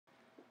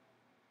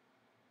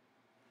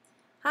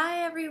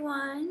Hi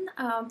everyone.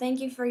 Thank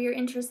you for your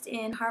interest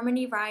in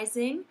Harmony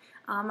Rising.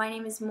 My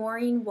name is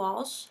Maureen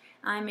Walsh.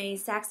 I'm a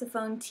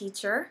saxophone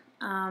teacher.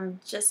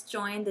 Just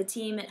joined the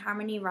team at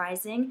Harmony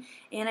Rising,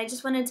 and I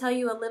just want to tell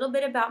you a little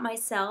bit about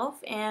myself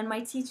and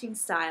my teaching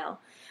style.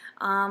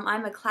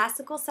 I'm a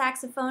classical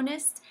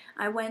saxophonist.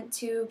 I went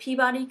to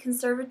Peabody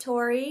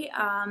Conservatory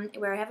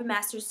where I have a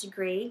master's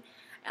degree.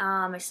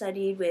 I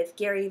studied with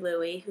Gary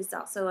Louie, who's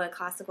also a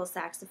classical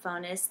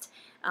saxophonist.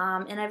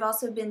 And I've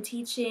also been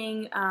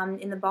teaching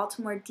in the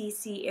Baltimore,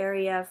 D.C.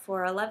 area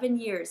for 11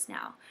 years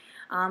now.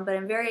 But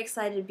I'm very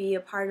excited to be a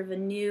part of a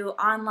new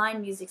online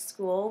music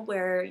school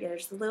where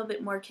there's a little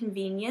bit more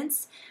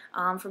convenience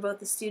for both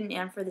the student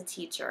and for the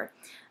teacher.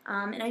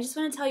 And I just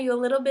want to tell you a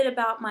little bit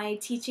about my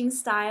teaching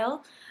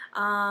style.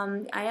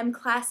 I am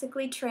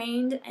classically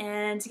trained,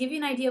 and to give you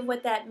an idea of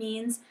what that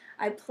means,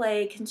 I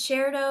play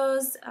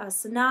concertos,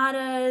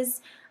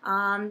 sonatas,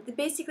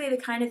 basically the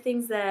kind of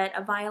things that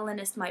a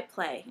violinist might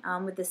play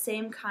with the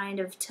same kind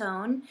of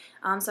tone.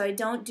 So I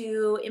don't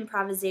do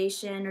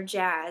improvisation or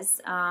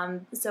jazz.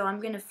 So I'm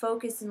going to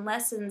focus in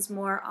lessons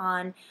more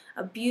on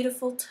a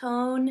beautiful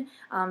tone,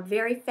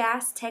 very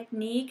fast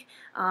technique,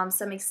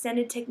 some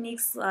extended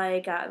techniques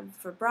like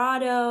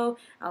vibrato,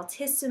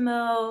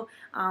 altissimo.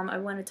 I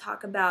want to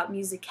talk about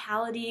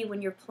musicality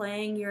when you're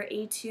playing your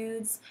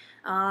etudes.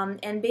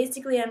 And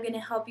basically I'm going to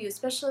help you,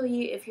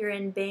 especially if you're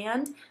in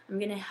band, I'm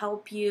going to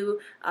help you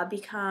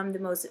become the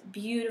most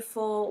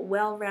beautiful,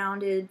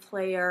 well-rounded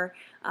player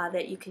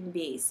that you can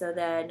be, so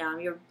that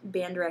your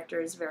band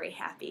director is very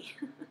happy.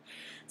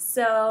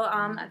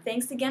 So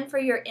thanks again for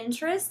your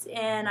interest,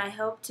 and I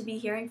hope to be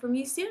hearing from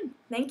you soon.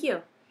 Thank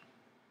you.